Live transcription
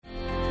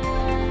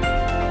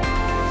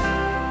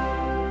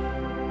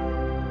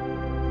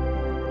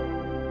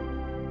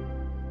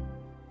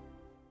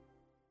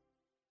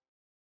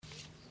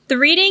The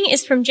reading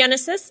is from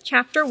Genesis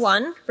chapter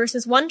 1,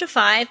 verses 1 to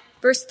 5,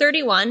 verse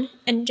 31,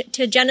 and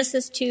to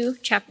Genesis 2,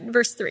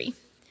 verse 3.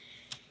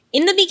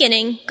 In the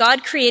beginning,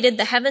 God created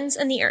the heavens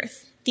and the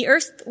earth. The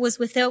earth was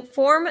without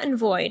form and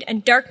void,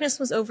 and darkness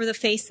was over the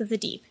face of the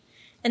deep.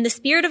 And the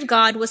Spirit of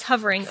God was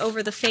hovering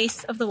over the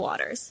face of the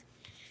waters.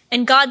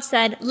 And God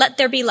said, "Let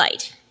there be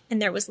light,"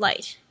 and there was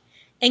light.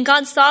 And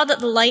God saw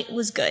that the light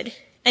was good.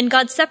 And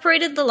God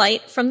separated the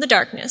light from the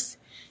darkness.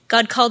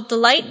 God called the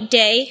light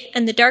day,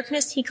 and the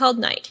darkness he called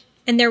night.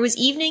 And there was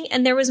evening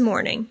and there was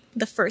morning,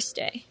 the first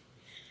day.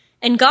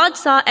 And God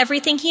saw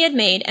everything he had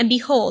made, and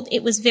behold,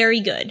 it was very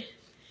good.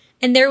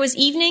 And there was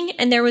evening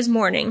and there was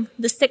morning,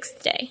 the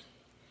sixth day.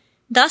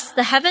 Thus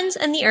the heavens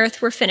and the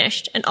earth were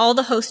finished, and all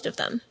the host of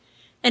them.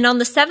 And on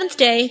the seventh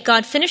day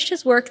God finished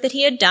his work that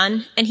he had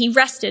done, and he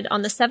rested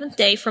on the seventh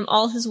day from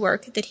all his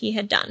work that he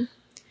had done.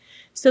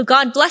 So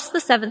God blessed the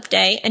seventh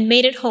day and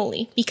made it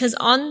holy, because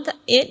on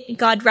it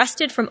God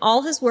rested from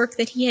all his work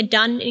that he had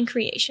done in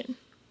creation.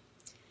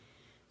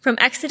 From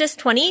Exodus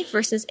 20,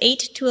 verses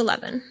 8 to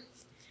 11.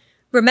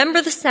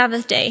 Remember the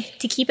Sabbath day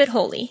to keep it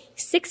holy.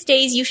 6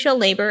 days you shall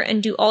labor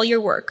and do all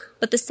your work,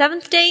 but the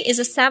seventh day is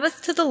a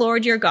Sabbath to the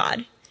Lord your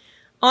God.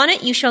 On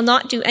it you shall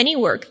not do any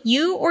work,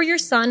 you or your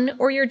son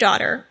or your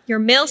daughter, your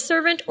male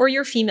servant or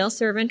your female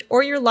servant,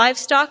 or your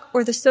livestock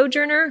or the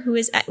sojourner who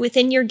is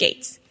within your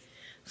gates.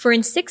 For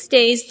in 6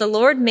 days the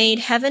Lord made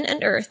heaven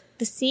and earth,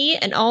 the sea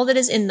and all that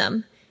is in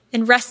them,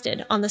 and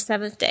rested on the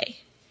seventh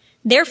day.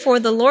 Therefore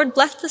the Lord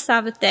blessed the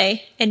Sabbath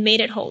day and made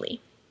it holy.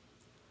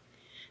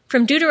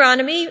 From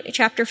Deuteronomy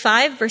chapter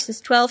 5, verses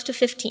 12 to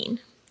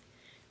 15.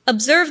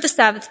 Observe the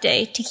Sabbath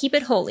day to keep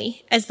it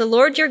holy, as the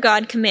Lord your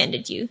God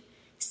commanded you.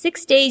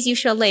 6 days you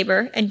shall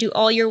labor and do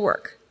all your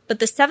work, but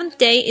the seventh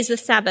day is the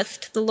Sabbath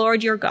to the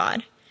Lord your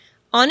God.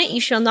 On it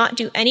you shall not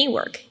do any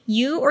work,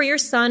 you or your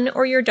son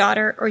or your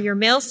daughter, or your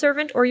male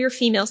servant or your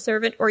female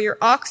servant, or your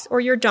ox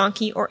or your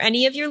donkey, or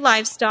any of your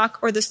livestock,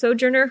 or the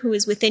sojourner who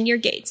is within your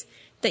gates,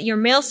 that your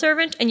male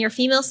servant and your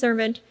female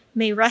servant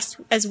may rest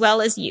as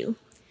well as you.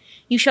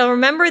 You shall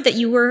remember that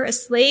you were a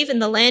slave in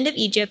the land of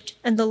Egypt,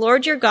 and the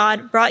Lord your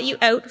God brought you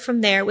out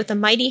from there with a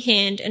mighty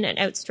hand and an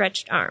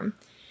outstretched arm.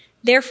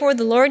 Therefore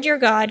the Lord your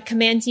God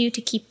commands you to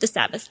keep the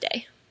Sabbath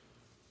day.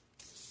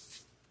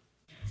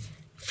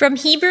 From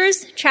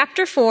Hebrews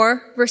chapter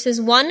 4, verses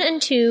 1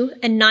 and 2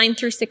 and 9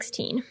 through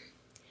 16.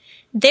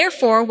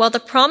 Therefore, while the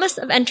promise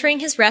of entering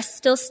his rest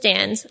still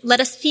stands,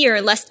 let us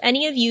fear lest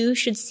any of you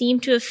should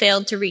seem to have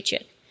failed to reach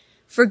it.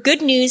 For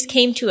good news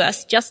came to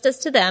us just as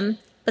to them,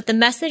 but the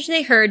message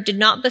they heard did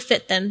not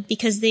befit them,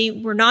 because they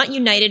were not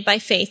united by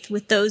faith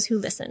with those who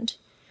listened.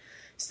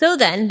 So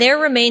then, there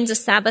remains a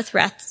Sabbath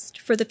rest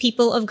for the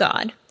people of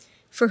God.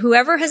 For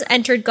whoever has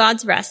entered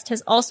God's rest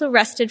has also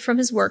rested from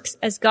his works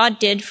as God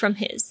did from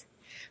his.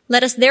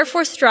 Let us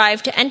therefore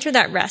strive to enter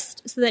that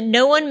rest, so that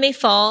no one may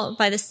fall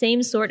by the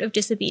same sort of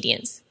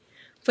disobedience.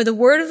 For the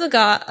word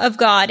of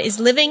God is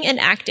living and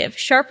active,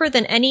 sharper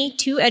than any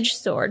two-edged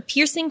sword,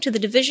 piercing to the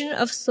division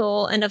of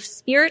soul and of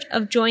spirit,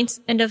 of joints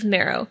and of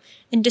marrow,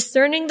 and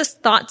discerning the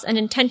thoughts and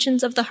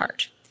intentions of the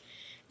heart.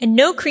 And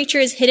no creature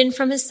is hidden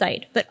from his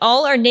sight, but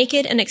all are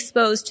naked and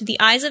exposed to the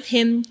eyes of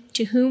him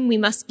to whom we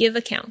must give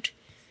account.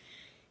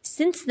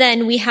 Since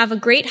then we have a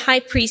great high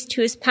priest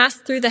who has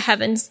passed through the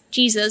heavens,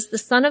 Jesus, the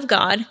Son of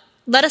God.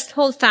 Let us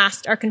hold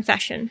fast our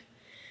confession.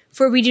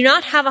 For we do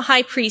not have a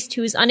high priest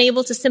who is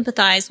unable to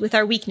sympathize with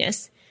our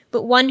weakness,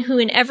 but one who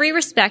in every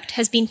respect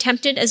has been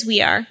tempted as we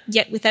are,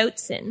 yet without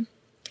sin.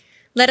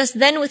 Let us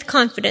then with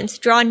confidence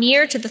draw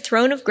near to the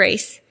throne of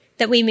grace,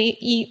 that we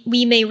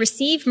may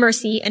receive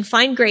mercy and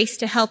find grace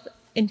to help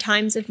in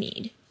times of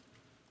need.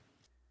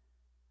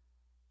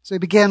 As we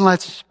begin,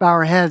 let's bow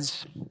our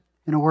heads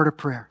in a word of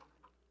prayer.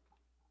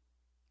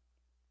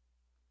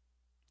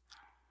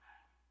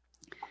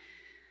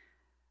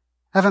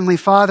 Heavenly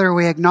Father,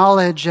 we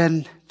acknowledge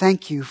and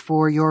thank you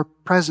for your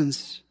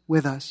presence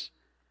with us.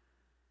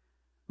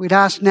 We'd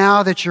ask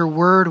now that your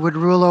word would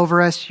rule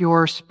over us,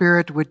 your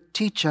Spirit would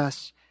teach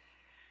us,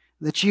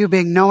 that you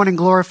being known and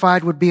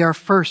glorified would be our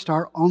first,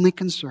 our only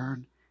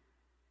concern.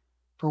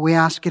 For we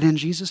ask it in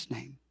Jesus'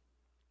 name.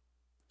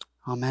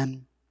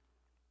 Amen.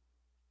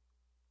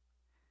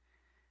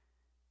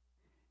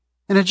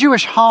 In a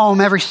Jewish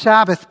home, every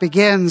Sabbath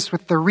begins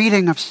with the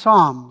reading of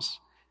Psalms.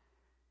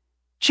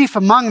 Chief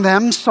among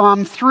them,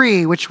 Psalm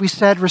 3, which we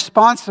said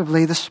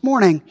responsively this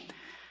morning.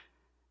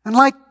 And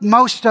like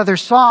most other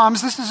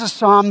psalms, this is a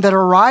psalm that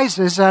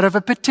arises out of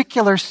a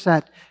particular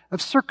set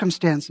of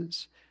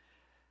circumstances.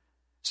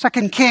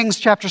 2 Kings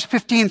chapters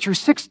 15 through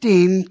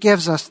 16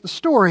 gives us the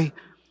story.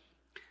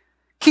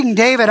 King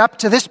David, up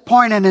to this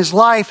point in his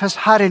life, has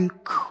had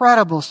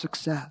incredible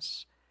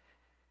success.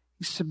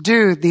 He's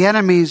subdued the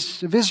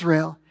enemies of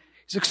Israel.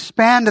 He's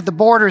expanded the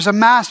borders,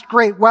 amassed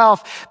great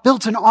wealth,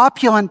 built an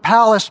opulent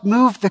palace,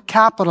 moved the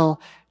capital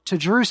to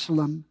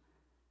Jerusalem.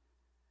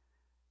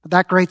 But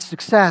that great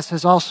success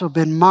has also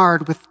been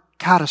marred with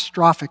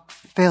catastrophic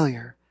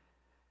failure.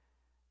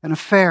 An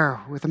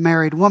affair with a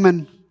married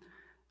woman,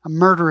 a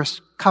murderous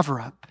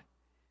cover-up.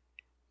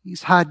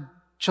 He's had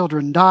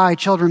Children die,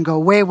 children go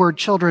wayward,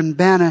 children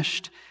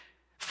banished.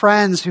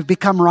 Friends who've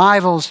become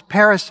rivals,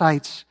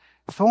 parasites,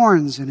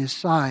 thorns in his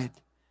side.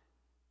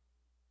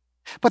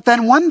 But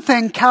then one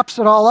thing caps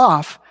it all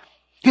off.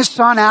 His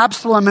son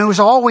Absalom, who's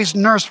always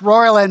nursed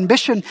royal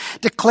ambition,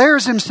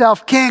 declares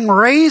himself king,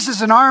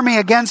 raises an army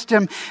against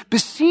him,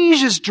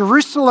 besieges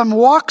Jerusalem,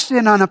 walks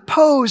in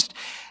unopposed,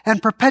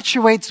 and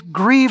perpetuates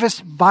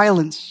grievous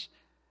violence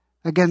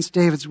against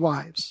David's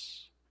wives.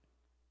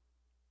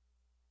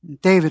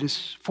 David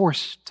is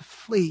forced to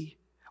flee,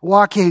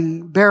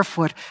 walking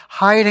barefoot,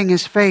 hiding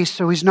his face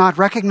so he's not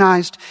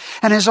recognized.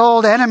 And his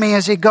old enemy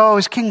as he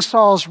goes, King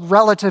Saul's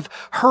relative,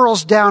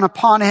 hurls down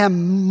upon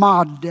him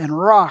mud and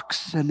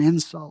rocks and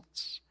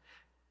insults.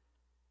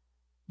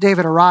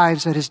 David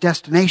arrives at his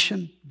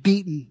destination,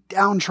 beaten,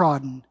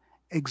 downtrodden,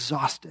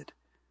 exhausted.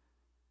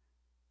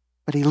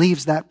 But he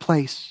leaves that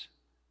place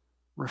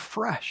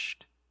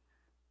refreshed.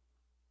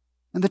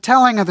 In the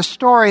telling of the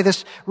story,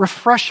 this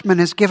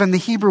refreshment is given the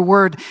Hebrew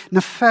word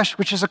nefesh,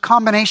 which is a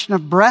combination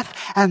of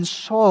breath and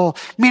soul,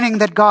 meaning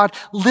that God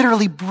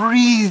literally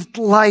breathed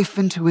life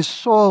into his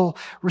soul,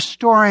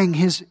 restoring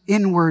his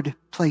inward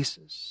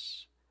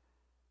places.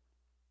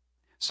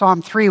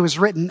 Psalm 3 was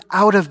written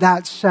out of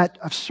that set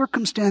of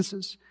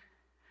circumstances.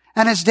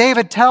 And as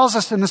David tells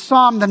us in the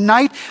psalm, the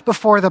night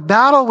before the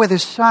battle with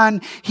his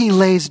son, he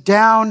lays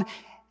down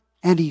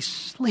and he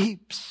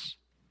sleeps.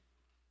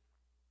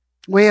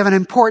 We have an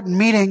important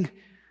meeting,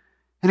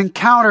 an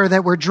encounter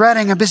that we're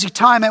dreading, a busy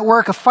time at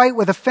work, a fight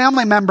with a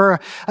family member,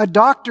 a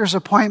doctor's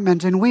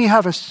appointment, and we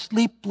have a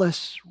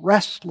sleepless,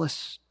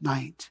 restless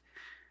night.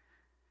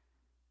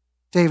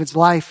 David's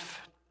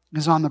life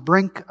is on the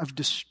brink of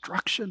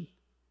destruction,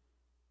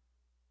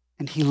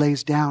 and he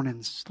lays down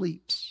and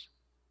sleeps.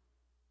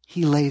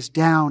 He lays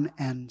down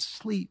and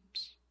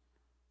sleeps.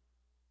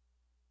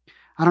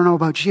 I don't know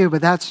about you,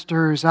 but that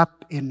stirs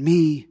up in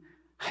me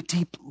a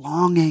deep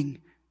longing,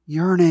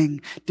 yearning,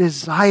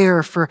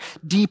 desire for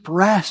deep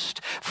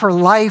rest, for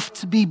life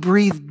to be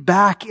breathed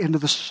back into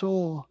the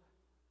soul.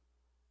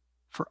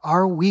 For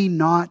are we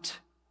not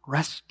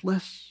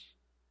restless?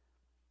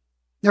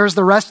 There's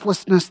the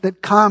restlessness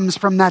that comes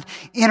from that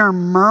inner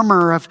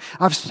murmur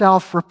of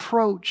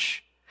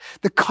self-reproach,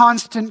 the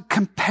constant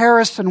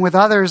comparison with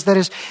others that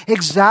is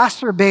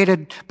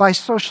exacerbated by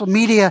social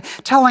media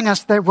telling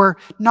us that we're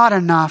not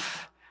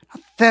enough,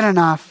 not thin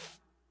enough,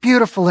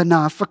 beautiful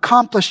enough,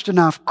 accomplished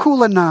enough,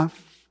 cool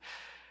enough.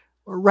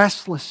 We're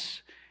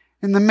restless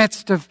in the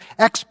midst of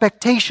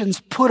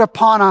expectations put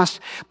upon us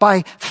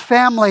by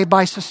family,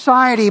 by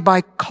society,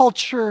 by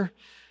culture,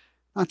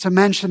 not to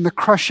mention the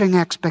crushing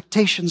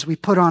expectations we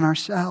put on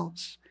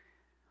ourselves.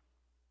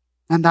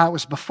 And that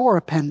was before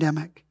a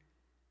pandemic.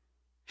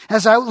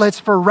 As outlets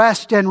for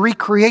rest and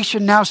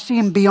recreation now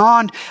seem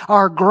beyond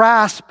our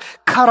grasp,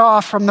 cut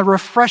off from the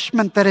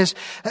refreshment that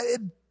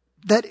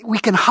we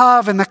can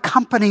have in the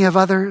company of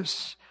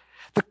others.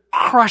 The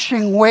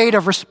crushing weight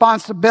of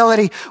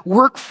responsibility,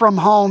 work from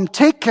home,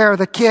 take care of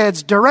the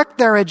kids, direct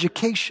their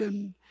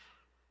education.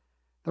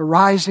 The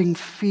rising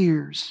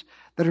fears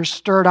that are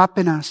stirred up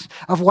in us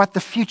of what the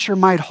future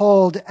might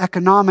hold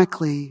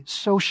economically,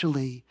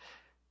 socially,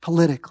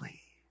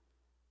 politically.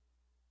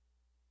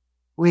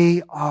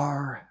 We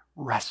are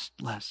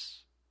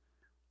restless.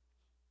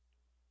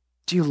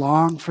 Do you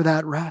long for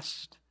that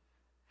rest?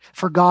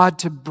 For God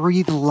to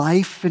breathe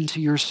life into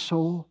your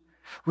soul?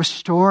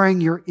 Restoring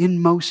your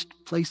inmost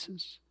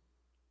places.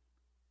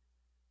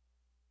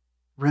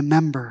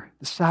 Remember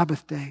the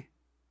Sabbath day.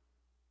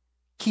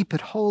 Keep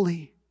it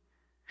holy.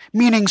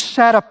 Meaning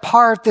set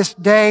apart this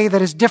day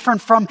that is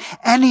different from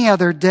any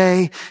other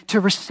day to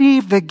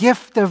receive the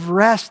gift of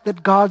rest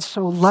that God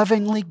so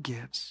lovingly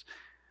gives.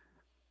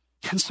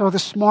 And so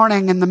this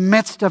morning, in the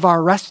midst of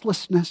our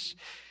restlessness,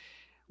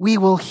 we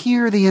will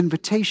hear the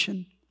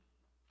invitation,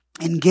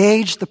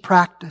 engage the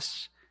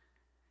practice,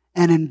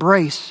 and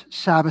embrace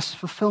Sabbath's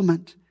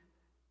fulfillment.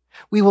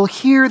 We will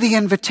hear the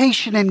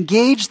invitation,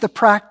 engage the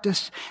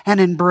practice, and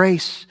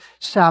embrace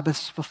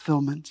Sabbath's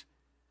fulfillment.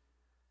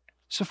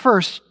 So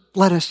first,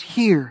 let us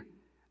hear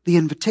the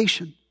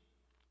invitation.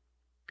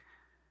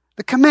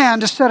 The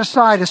command to set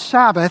aside a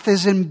Sabbath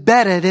is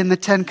embedded in the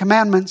Ten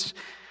Commandments,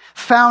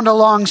 found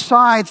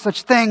alongside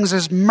such things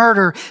as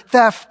murder,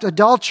 theft,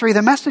 adultery.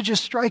 The message is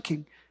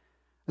striking.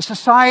 A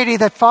society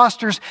that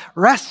fosters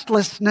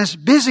restlessness,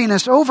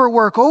 busyness,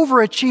 overwork,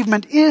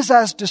 overachievement is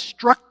as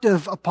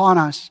destructive upon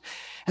us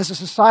as a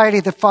society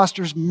that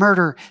fosters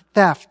murder,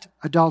 theft,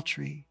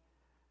 adultery.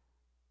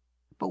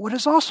 But what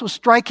is also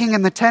striking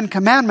in the Ten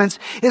Commandments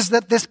is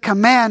that this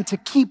command to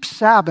keep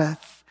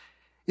Sabbath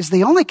is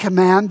the only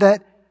command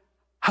that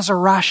has a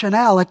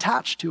rationale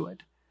attached to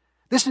it.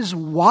 This is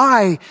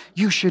why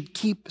you should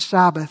keep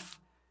Sabbath.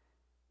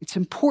 It's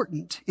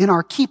important in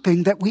our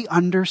keeping that we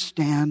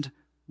understand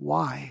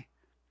why.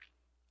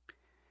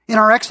 In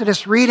our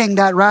Exodus reading,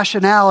 that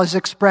rationale is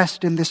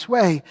expressed in this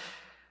way.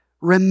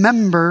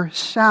 Remember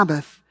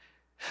Sabbath.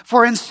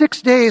 For in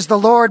 6 days the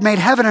Lord made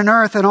heaven and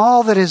earth and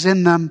all that is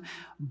in them,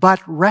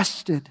 but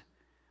rested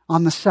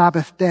on the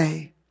Sabbath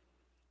day.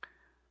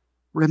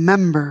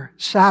 Remember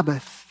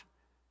Sabbath.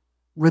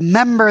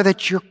 Remember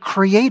that you're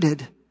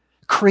created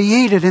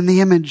in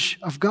the image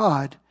of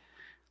God.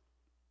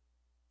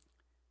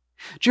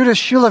 Judith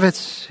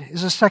Shulevitz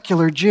is a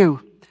secular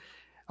Jew,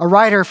 a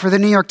writer for the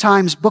New York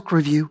Times Book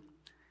Review.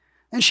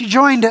 And she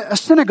joined a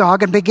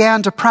synagogue and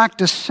began to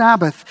practice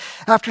Sabbath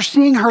after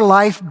seeing her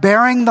life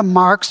bearing the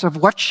marks of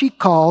what she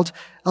called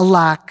a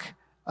lack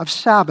of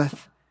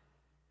Sabbath.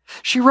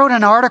 She wrote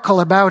an article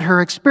about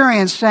her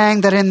experience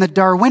saying that in the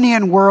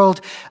Darwinian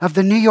world of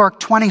the New York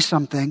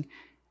 20-something,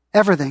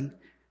 everything,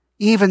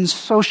 even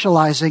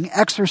socializing,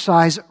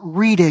 exercise,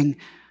 reading,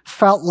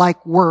 felt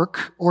like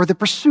work or the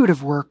pursuit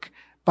of work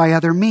by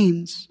other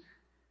means.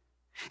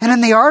 And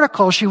in the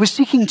article, she was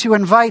seeking to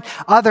invite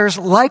others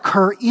like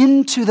her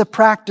into the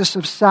practice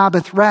of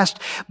Sabbath rest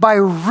by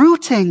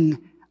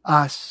rooting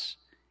us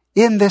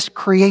in this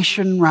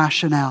creation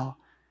rationale.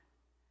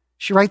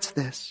 She writes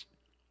this: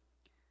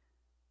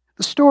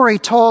 the story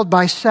told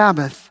by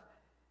Sabbath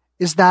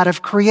is that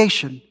of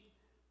creation.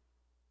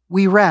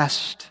 We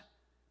rest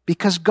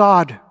because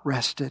God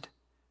rested.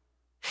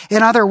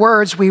 In other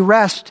words, we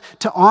rest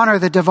to honor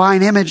the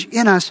divine image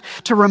in us,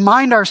 to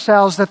remind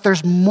ourselves that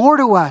there's more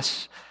to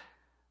us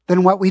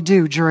than what we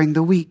do during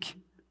the week.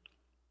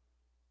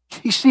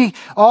 You see,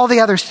 all the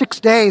other 6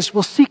 days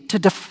will seek to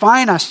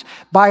define us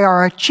by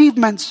our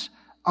achievements,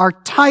 our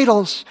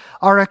titles,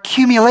 our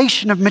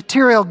accumulation of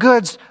material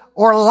goods,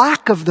 or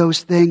lack of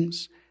those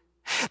things.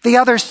 The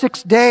other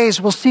 6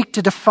 days will seek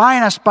to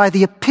define us by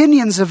the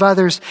opinions of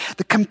others,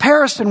 the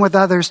comparison with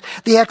others,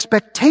 the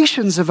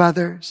expectations of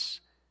others.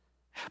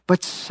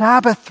 But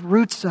Sabbath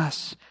roots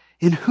us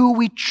in who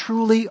we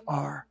truly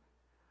are,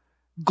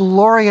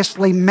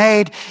 gloriously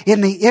made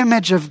in the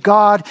image of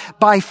God,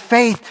 by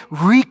faith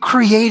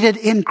recreated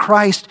in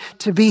Christ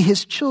to be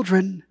His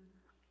children.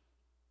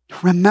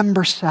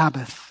 Remember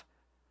Sabbath.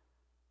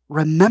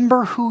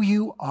 Remember who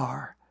you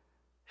are,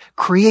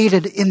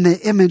 created in the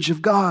image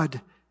of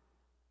God.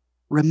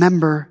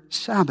 Remember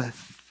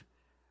Sabbath.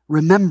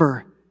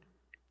 Remember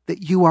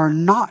that you are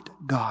not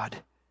God.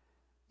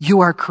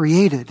 You are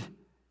created.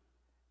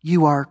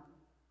 You are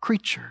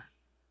creature.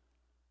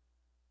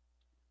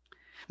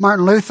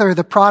 Martin Luther,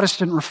 the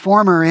Protestant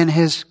reformer, in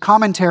his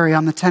commentary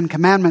on the Ten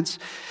Commandments,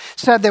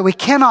 said that we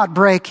cannot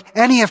break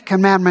any of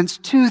Commandments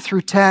 2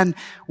 through 10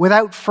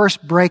 without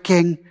first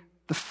breaking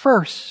the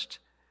first.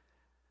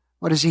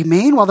 What does he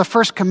mean? Well, the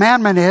first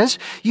commandment is,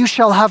 you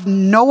shall have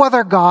no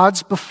other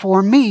gods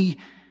before me.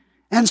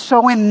 And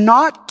so in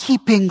not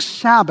keeping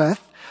Sabbath,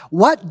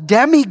 what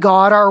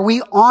demigod are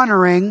we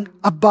honoring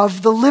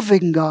above the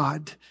living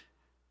God?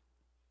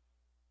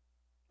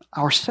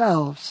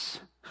 Ourselves.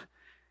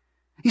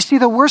 You see,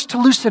 the worst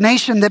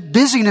hallucination that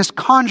busyness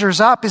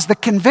conjures up is the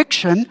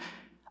conviction,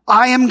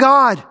 I am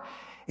God.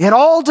 It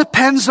all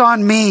depends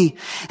on me.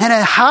 And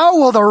how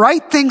will the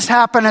right things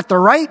happen at the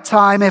right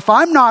time if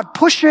I'm not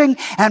pushing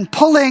and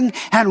pulling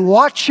and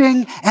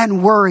watching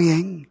and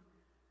worrying?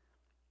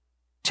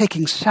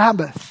 Taking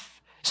Sabbath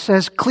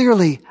says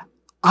clearly,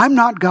 I'm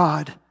not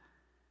God.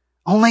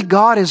 Only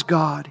God is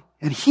God,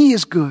 and He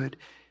is good.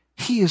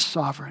 He is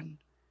sovereign.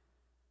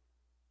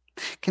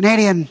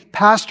 Canadian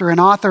pastor and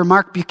author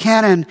Mark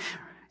Buchanan,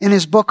 in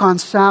his book on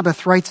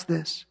Sabbath, writes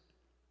this: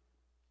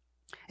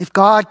 if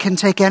God can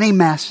take any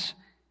mess,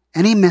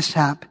 any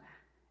mishap,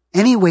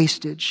 any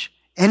wastage,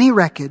 any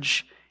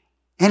wreckage,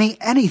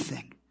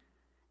 anything,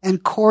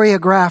 and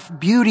choreograph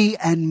beauty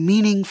and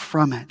meaning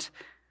from it,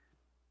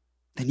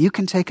 then you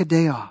can take a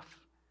day off.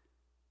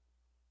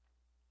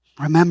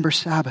 Remember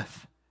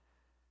Sabbath.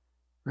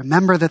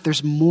 Remember that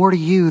there's more to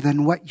you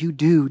than what you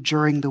do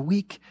during the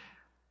week.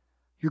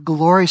 You're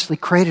gloriously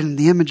created in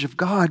the image of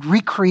God,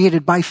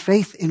 recreated by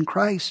faith in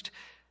Christ.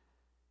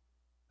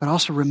 But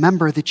also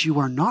remember that you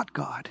are not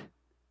God.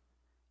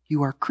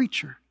 You are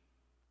creature.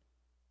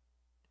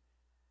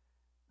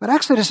 But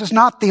Exodus is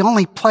not the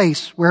only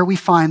place where we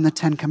find the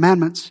Ten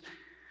Commandments.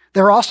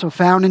 They're also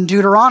found in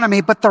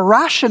Deuteronomy, but the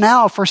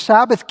rationale for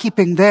Sabbath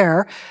keeping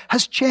there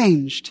has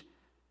changed.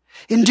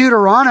 In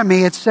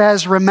Deuteronomy, it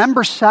says,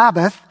 remember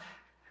Sabbath,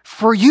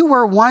 for you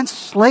were once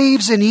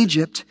slaves in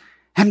Egypt,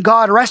 and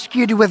God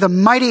rescued you with a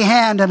mighty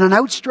hand and an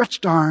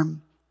outstretched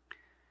arm.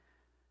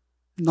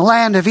 In the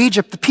land of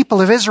Egypt, the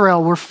people of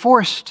Israel were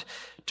forced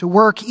to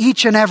work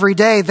each and every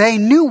day. They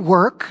knew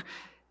work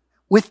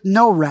with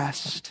no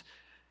rest,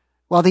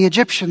 while the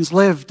Egyptians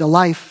lived a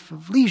life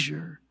of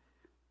leisure.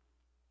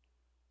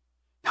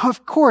 Now,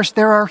 of course,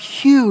 there are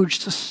huge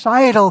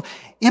societal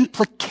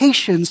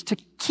implications to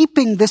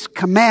keeping this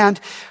command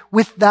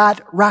with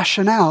that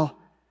rationale,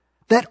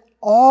 that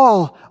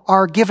all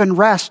are given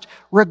rest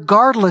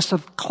regardless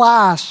of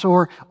class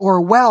or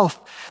wealth.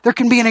 There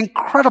can be an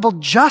incredible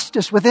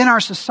justice within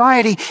our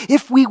society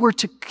if we were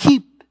to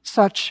keep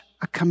such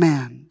a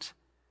command.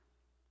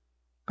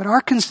 But our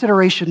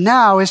consideration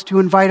now is to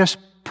invite us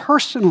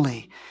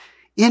personally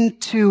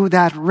into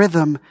that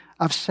rhythm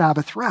of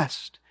Sabbath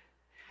rest.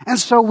 And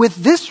so with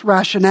this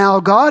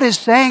rationale, God is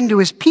saying to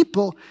His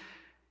people,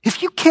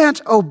 if you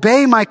can't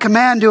obey my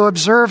command to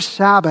observe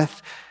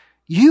Sabbath,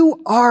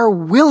 you are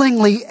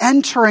willingly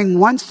entering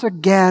once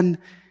again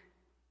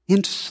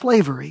into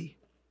slavery.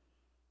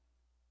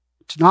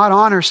 To not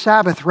honor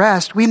Sabbath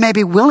rest, we may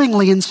be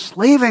willingly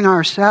enslaving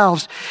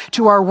ourselves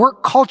to our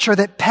work culture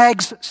that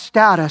pegs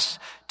status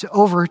to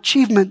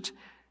overachievement,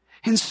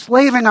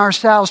 enslaving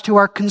ourselves to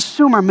our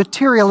consumer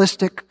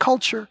materialistic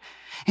culture,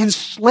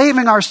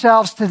 enslaving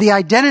ourselves to the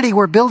identity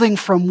we're building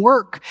from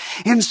work,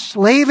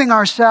 enslaving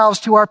ourselves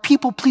to our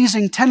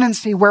people-pleasing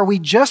tendency where we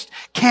just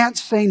can't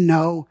say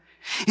no,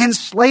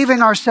 enslaving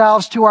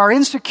ourselves to our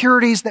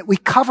insecurities that we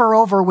cover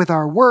over with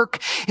our work,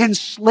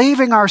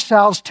 enslaving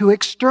ourselves to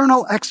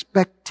external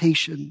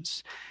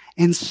expectations,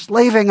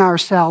 enslaving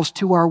ourselves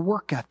to our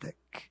work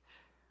ethic.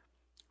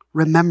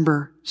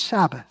 Remember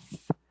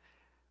Sabbath.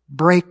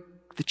 Break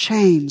the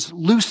chains,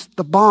 loose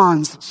the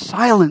bonds,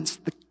 silence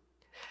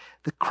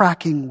the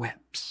cracking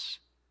whips.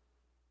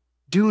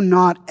 Do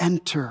not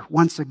enter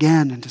once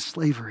again into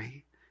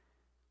slavery.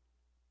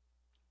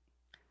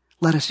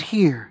 Let us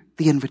hear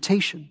the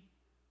invitation.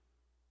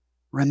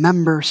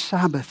 Remember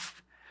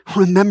Sabbath.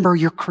 Remember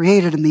you're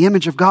created in the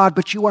image of God,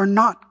 but you are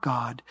not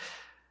God.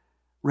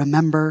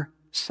 Remember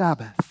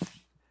Sabbath.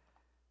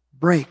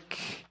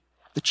 Break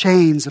the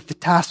chains of the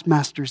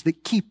taskmasters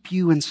that keep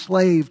you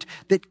enslaved,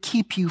 that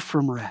keep you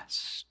from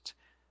rest.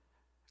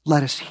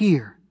 Let us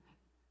hear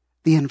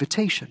the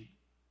invitation.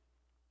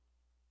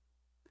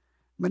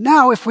 But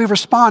now if we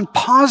respond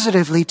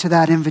positively to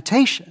that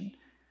invitation,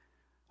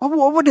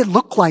 what would it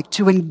look like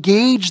to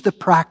engage the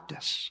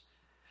practice?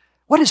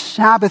 What does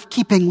Sabbath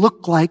keeping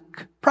look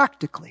like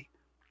practically?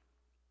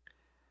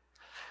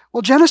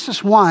 Well,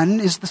 Genesis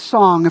 1 is the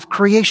song of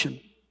creation.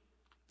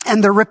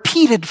 And the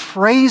repeated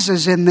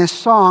phrases in this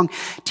song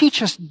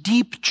teach us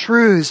deep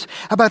truths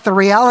about the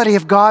reality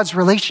of God's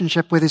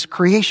relationship with His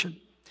creation.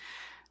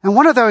 And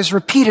one of those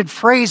repeated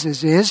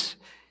phrases is,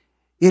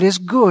 it is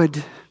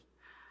good.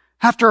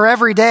 After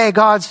every day,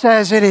 God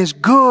says, it is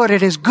good,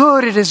 it is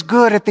good, it is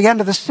good. At the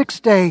end of the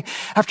sixth day,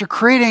 after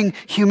creating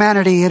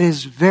humanity, it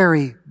is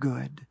very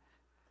good.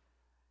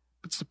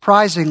 But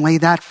surprisingly,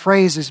 that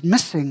phrase is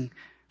missing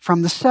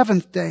from the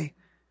seventh day.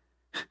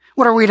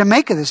 What are we to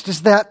make of this?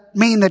 Does that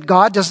mean that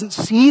God doesn't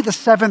see the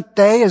seventh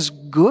day as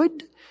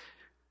good?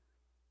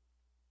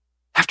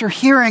 After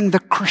hearing the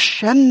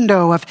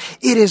crescendo of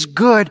it is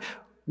good,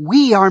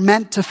 we are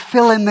meant to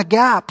fill in the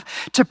gap,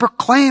 to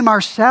proclaim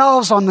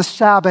ourselves on the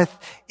Sabbath,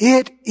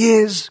 it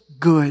is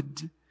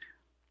good.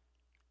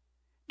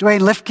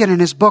 Duane Lifkin in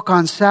his book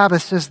on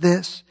Sabbath says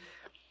this.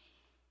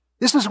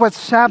 This is what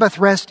Sabbath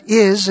rest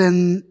is,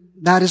 and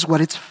that is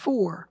what it's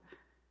for.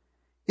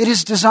 It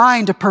is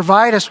designed to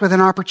provide us with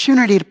an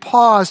opportunity to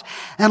pause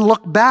and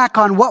look back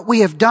on what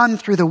we have done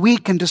through the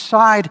week and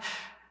decide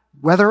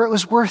whether it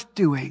was worth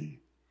doing.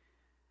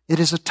 It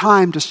is a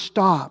time to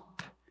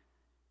stop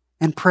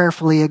and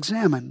prayerfully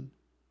examine.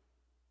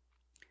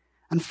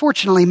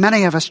 Unfortunately,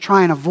 many of us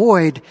try and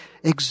avoid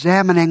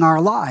examining our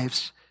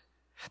lives.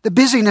 The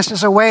busyness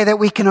is a way that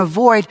we can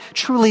avoid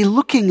truly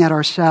looking at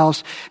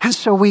ourselves. And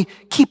so we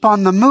keep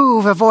on the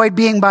move, avoid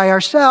being by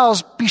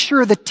ourselves, be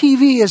sure the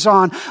TV is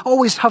on,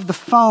 always have the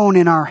phone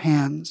in our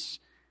hands.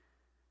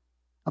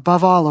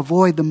 Above all,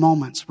 avoid the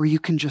moments where you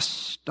can just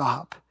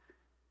stop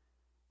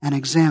and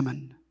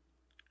examine.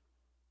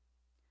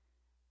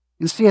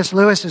 In C.S.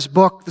 Lewis's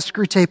book, The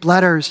Screwtape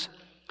Letters,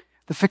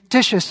 the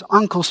fictitious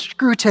Uncle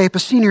Screwtape, a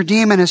senior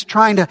demon, is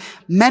trying to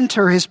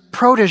mentor his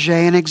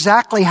protege in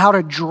exactly how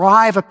to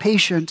drive a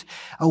patient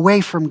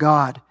away from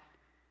God,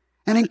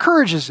 and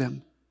encourages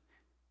him.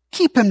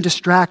 Keep him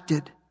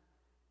distracted.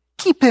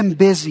 Keep him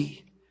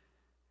busy.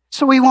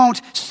 So he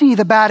won't see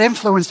the bad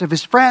influence of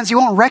his friends. He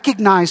won't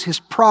recognize his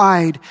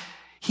pride.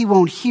 He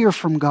won't hear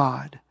from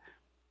God.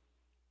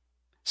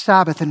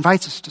 Sabbath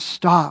invites us to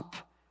stop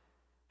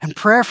and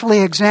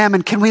prayerfully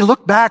examine, can we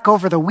look back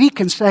over the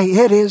week and say,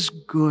 it is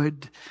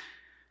good?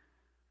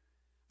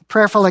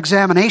 Prayerful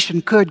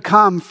examination could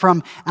come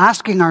from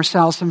asking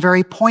ourselves some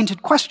very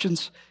pointed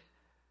questions.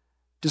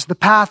 Does the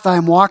path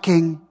I'm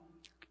walking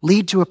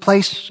lead to a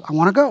place I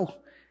want to go?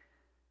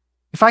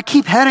 If I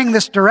keep heading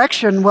this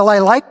direction, will I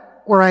like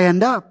where I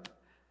end up?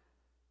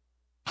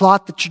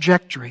 Plot the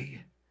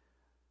trajectory.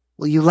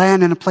 Will you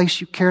land in a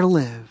place you care to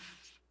live?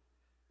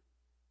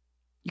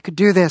 You could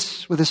do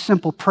this with a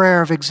simple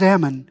prayer of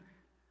examine.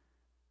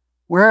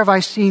 Where have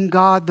I seen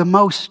God the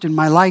most in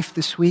my life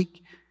this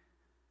week?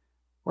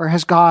 Where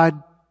has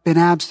God been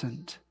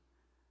absent?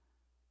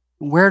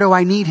 Where do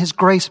I need His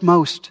grace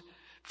most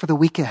for the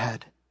week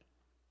ahead?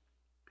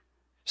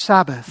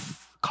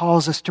 Sabbath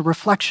calls us to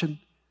reflection,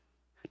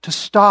 to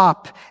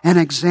stop and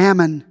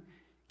examine.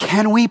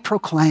 Can we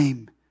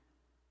proclaim,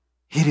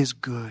 it is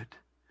good?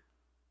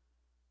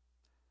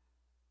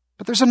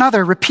 But there's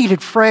another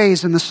repeated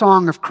phrase in the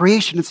song of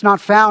creation. It's not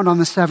found on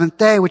the seventh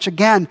day, which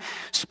again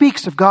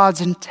speaks of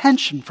God's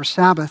intention for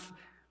Sabbath.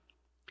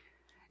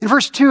 In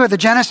verse 2 of the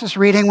Genesis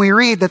reading, we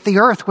read that the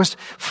earth was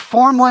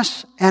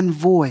formless and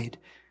void.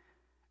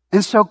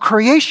 And so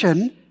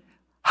creation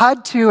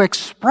had to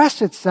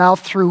express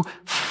itself through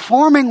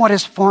forming what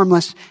is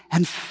formless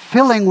and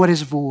filling what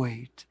is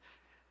void.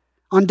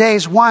 On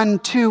days 1,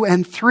 2,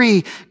 and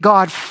 3,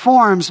 God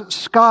forms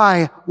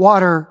sky,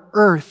 water,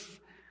 earth.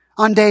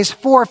 On days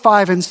 4,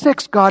 5, and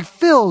 6, God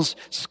fills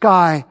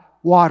sky,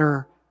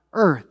 water,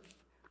 earth.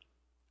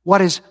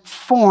 What is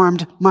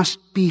formed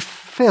must be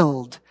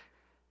filled.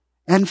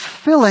 And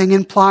filling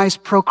implies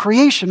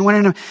procreation.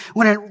 When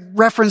it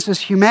references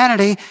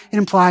humanity, it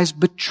implies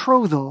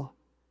betrothal,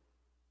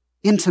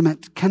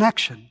 intimate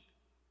connection.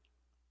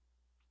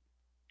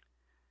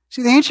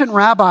 See, the ancient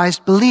rabbis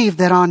believed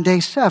that on day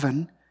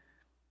 7,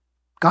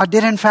 God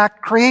did in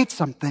fact create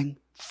something,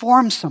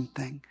 form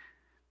something.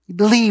 He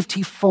believed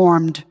he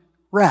formed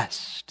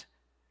rest,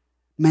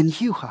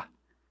 menhuha.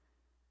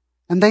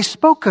 And they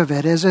spoke of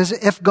it as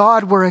if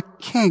God were a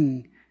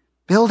king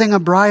building a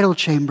bridal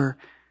chamber,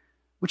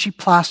 which he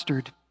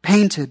plastered,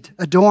 painted,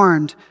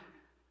 adorned.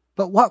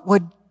 But what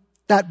would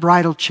that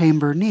bridal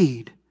chamber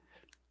need?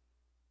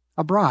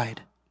 A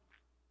bride.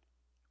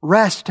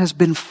 Rest has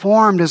been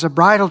formed as a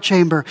bridal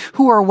chamber.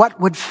 Who or what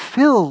would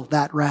fill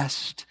that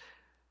rest?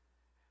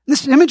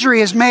 This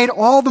imagery is made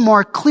all the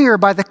more clear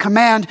by the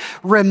command,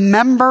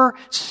 remember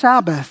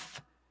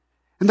Sabbath.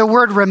 And the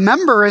word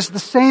remember is the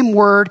same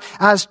word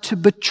as to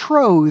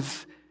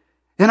betroth.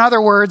 In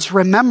other words,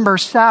 remember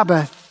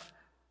Sabbath.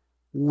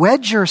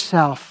 Wed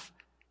yourself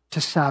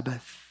to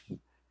Sabbath.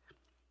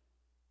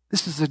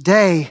 This is a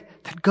day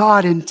that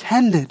God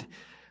intended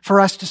for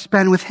us to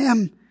spend with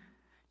Him,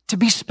 to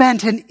be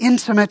spent in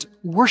intimate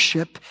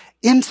worship,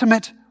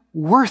 intimate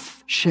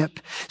worthship,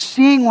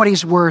 seeing what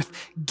He's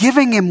worth,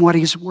 giving Him what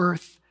He's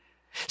worth.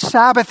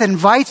 Sabbath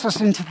invites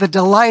us into the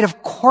delight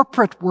of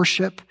corporate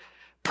worship,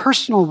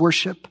 personal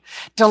worship,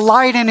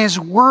 delight in His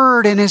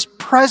Word, in His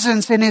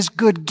presence, in His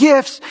good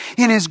gifts,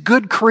 in His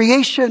good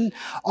creation.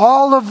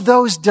 All of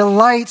those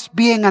delights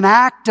being an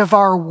act of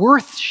our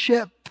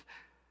worthship,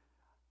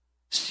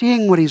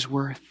 seeing what He's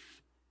worth,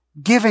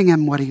 giving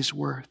Him what He's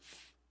worth.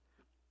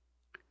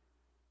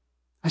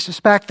 I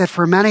suspect that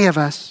for many of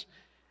us,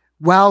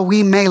 while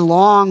we may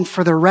long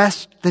for the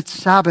rest that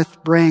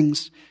Sabbath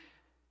brings,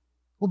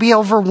 we'll be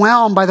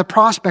overwhelmed by the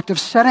prospect of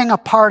setting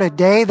apart a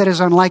day that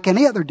is unlike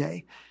any other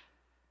day.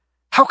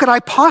 How could I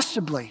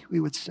possibly, we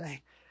would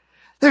say.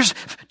 There's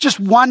just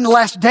one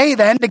less day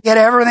then to get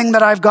everything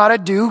that I've got to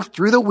do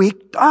through the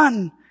week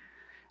done.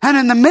 And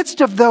in the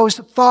midst of those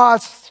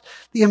thoughts,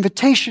 the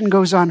invitation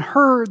goes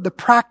unheard, the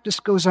practice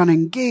goes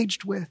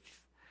unengaged with.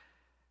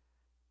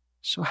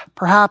 So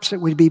perhaps it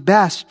would be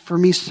best for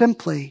me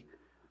simply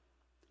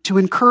to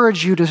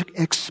encourage you to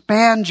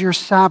expand your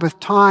Sabbath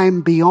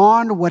time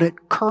beyond what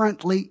it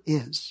currently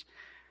is.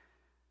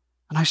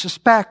 And I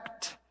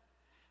suspect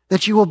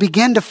that you will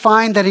begin to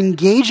find that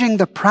engaging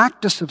the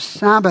practice of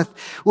Sabbath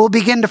will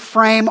begin to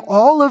frame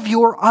all of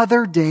your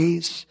other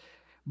days,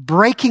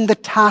 breaking the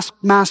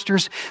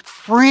taskmasters,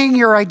 freeing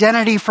your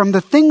identity from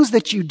the things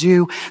that you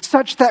do,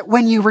 such that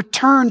when you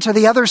return to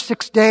the other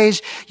 6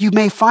 days, you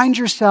may find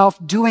yourself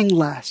doing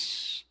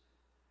less,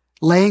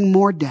 laying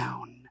more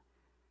down,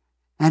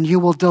 and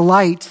you will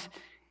delight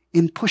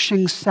in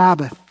pushing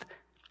Sabbath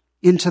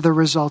into the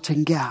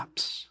resulting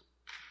gaps.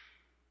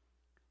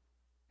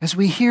 As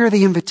we hear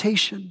the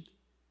invitation,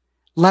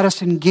 let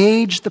us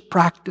engage the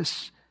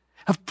practice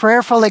of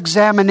prayerful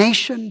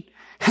examination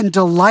and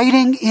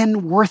delighting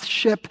in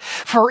worship.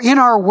 For in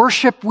our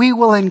worship, we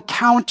will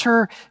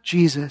encounter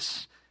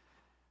Jesus,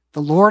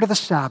 the Lord of the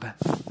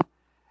Sabbath.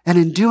 And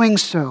in doing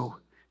so,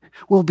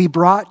 we'll be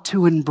brought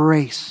to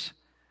embrace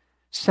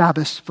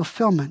Sabbath's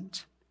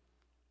fulfillment.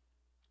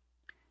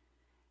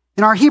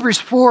 In our Hebrews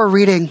 4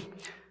 reading,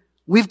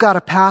 we've got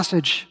a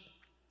passage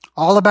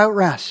all about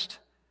rest.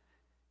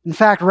 In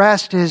fact,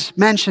 rest is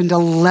mentioned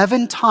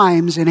 11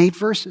 times in 8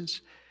 verses.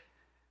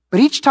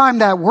 But each time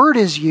that word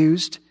is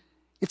used,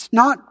 it's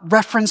not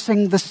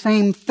referencing the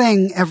same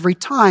thing every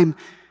time.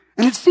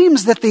 And it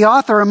seems that the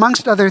author,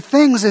 amongst other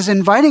things, is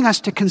inviting us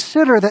to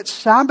consider that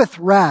Sabbath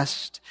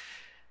rest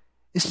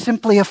is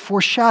simply a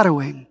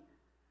foreshadowing,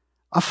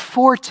 a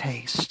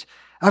foretaste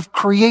of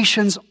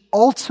creation's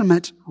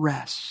ultimate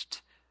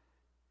rest.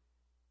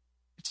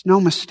 It's no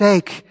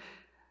mistake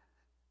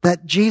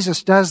that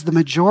Jesus does the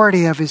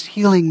majority of His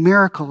healing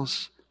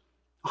miracles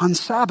on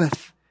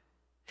Sabbath.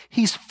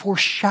 He's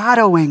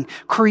foreshadowing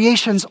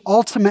creation's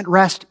ultimate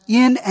rest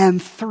in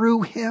and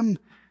through Him.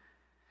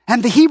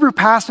 And the Hebrew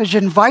passage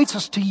invites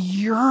us to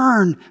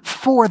yearn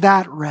for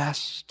that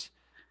rest.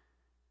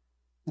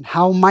 And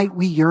how might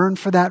we yearn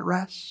for that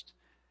rest?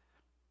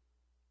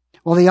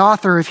 Well, the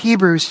author of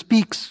Hebrews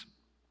speaks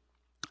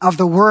of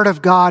the Word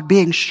of God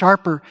being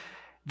sharper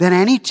than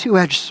any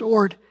two-edged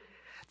sword,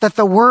 that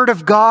the Word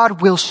of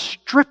God will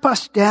strip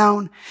us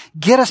down,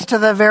 get us to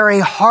the very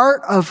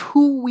heart of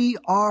who we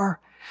are,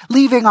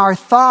 leaving our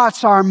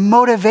thoughts, our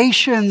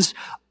motivations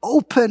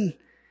open,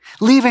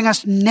 leaving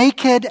us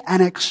naked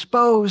and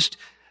exposed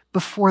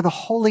before the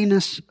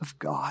holiness of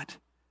God.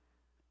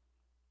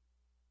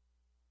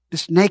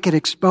 This naked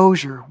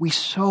exposure we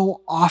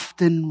so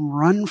often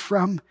run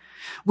from.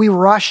 We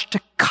rush to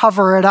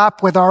cover it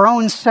up with our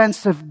own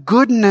sense of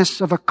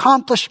goodness, of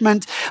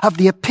accomplishment, of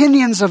the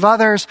opinions of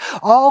others,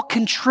 all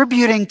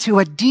contributing to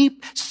a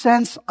deep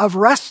sense of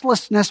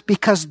restlessness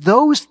because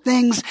those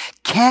things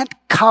can't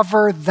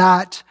cover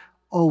that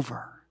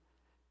over.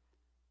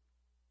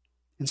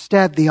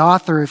 Instead, the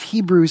author of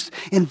Hebrews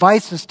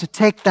invites us to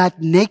take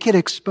that naked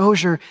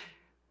exposure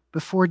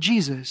before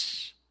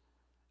Jesus,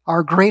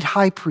 our great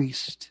high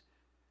priest,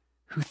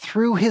 who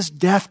through his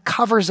death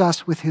covers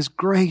us with his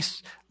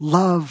grace,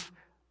 love,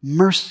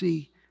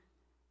 mercy,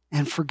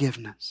 and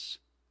forgiveness.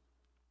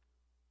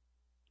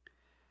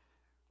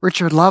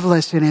 Richard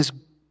Lovelace, in his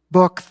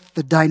book,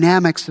 The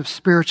Dynamics of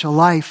Spiritual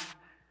Life,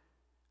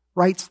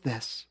 writes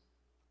this: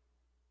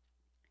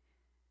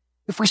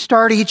 if we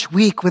start each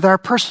week with our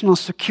personal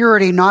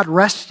security not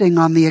resting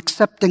on the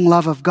accepting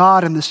love of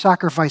God and the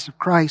sacrifice of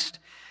Christ,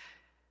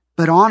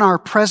 but on our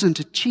present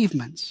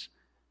achievements,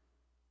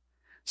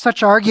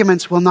 such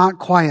arguments will not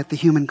quiet the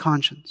human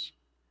conscience.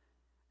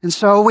 And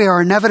so we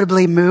are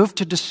inevitably moved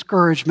to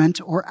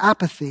discouragement or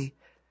apathy,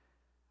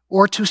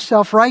 or to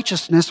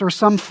self-righteousness or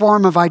some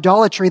form of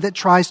idolatry that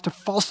tries to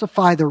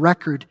falsify the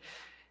record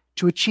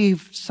to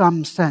achieve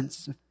some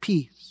sense of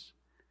peace.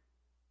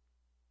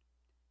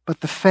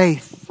 But the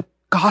faith,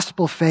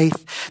 gospel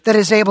faith, that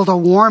is able to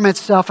warm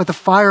itself at the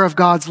fire of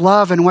God's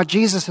love and what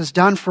Jesus has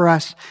done for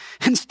us,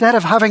 instead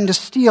of having to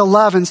steal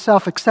love and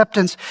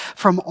self-acceptance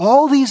from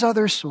all these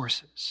other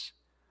sources,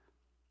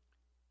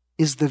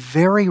 is the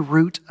very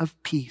root of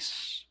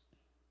peace.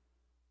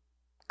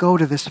 Go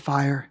to this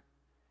fire.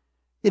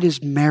 It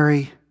is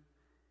merry.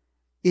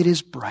 It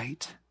is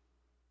bright.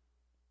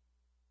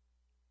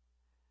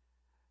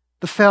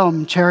 The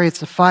film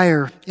Chariots of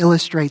Fire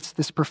illustrates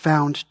this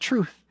profound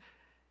truth.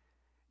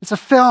 It's a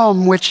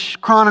film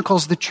which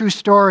chronicles the true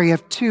story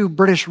of two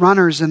British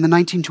runners in the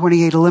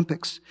 1928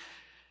 Olympics,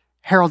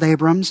 Harold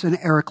Abrams and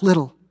Eric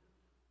Liddell.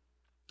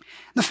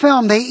 In the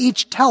film, they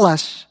each tell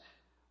us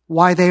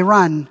why they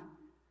run.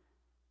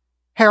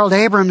 Harold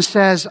Abrams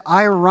says,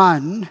 "I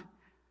run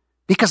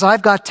because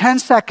I've got 10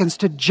 seconds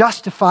to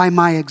justify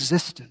my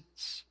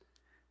existence."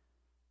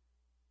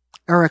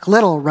 Eric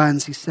Liddell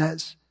runs, he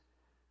says,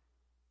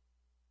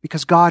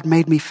 "because God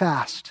made me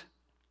fast.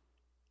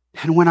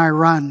 And when I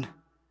run,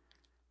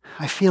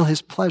 I feel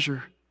his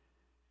pleasure."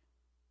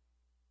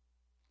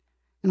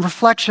 In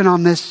reflection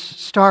on this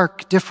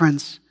stark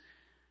difference,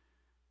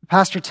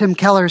 Pastor Tim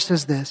Keller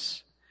says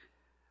this: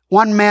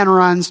 one man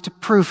runs to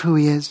prove who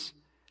he is.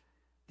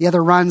 The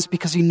other runs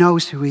because he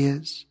knows who he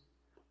is.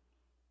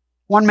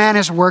 One man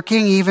is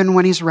working even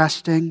when he's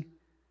resting.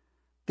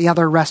 The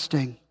other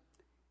resting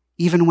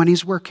even when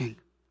he's working.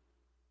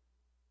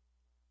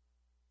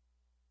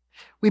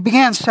 We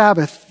began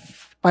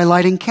Sabbath by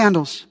lighting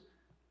candles.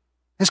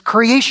 As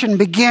creation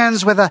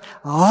begins with a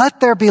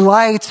 "let there be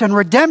lights," and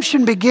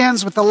redemption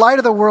begins with the light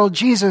of the world,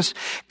 Jesus,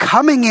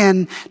 coming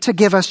in to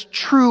give us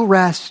true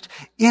rest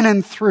in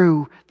and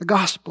through the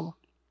gospel.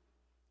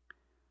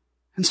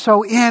 And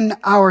so in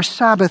our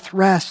Sabbath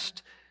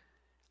rest,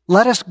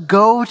 let us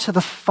go to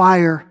the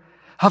fire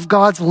of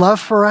God's love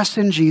for us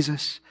in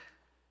Jesus,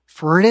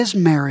 for it is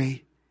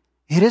merry,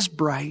 it is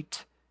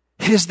bright,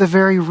 it is the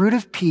very root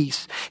of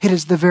peace, it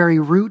is the very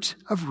root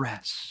of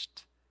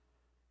rest.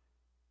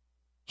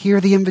 Hear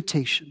the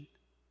invitation.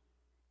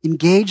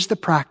 Engage the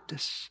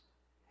practice.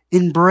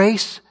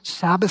 Embrace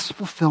Sabbath's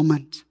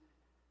fulfillment.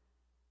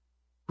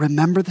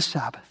 Remember the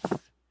Sabbath.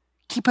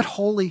 Keep it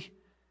holy.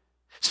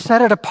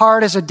 Set it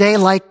apart as a day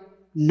like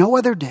no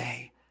other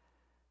day.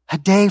 A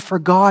day for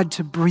God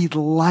to breathe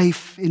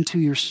life into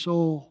your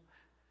soul,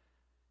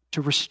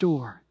 to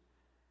restore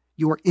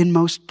your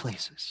inmost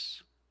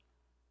places.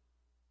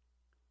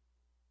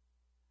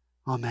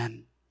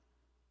 Amen.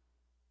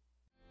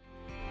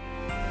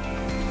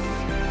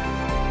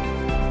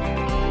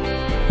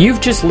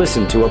 You've just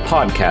listened to a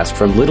podcast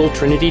from Little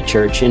Trinity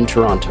Church in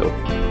Toronto.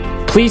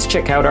 Please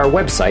check out our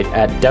website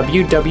at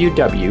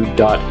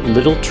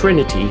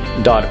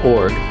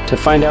www.littletrinity.org to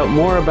find out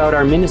more about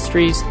our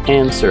ministries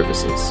and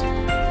services.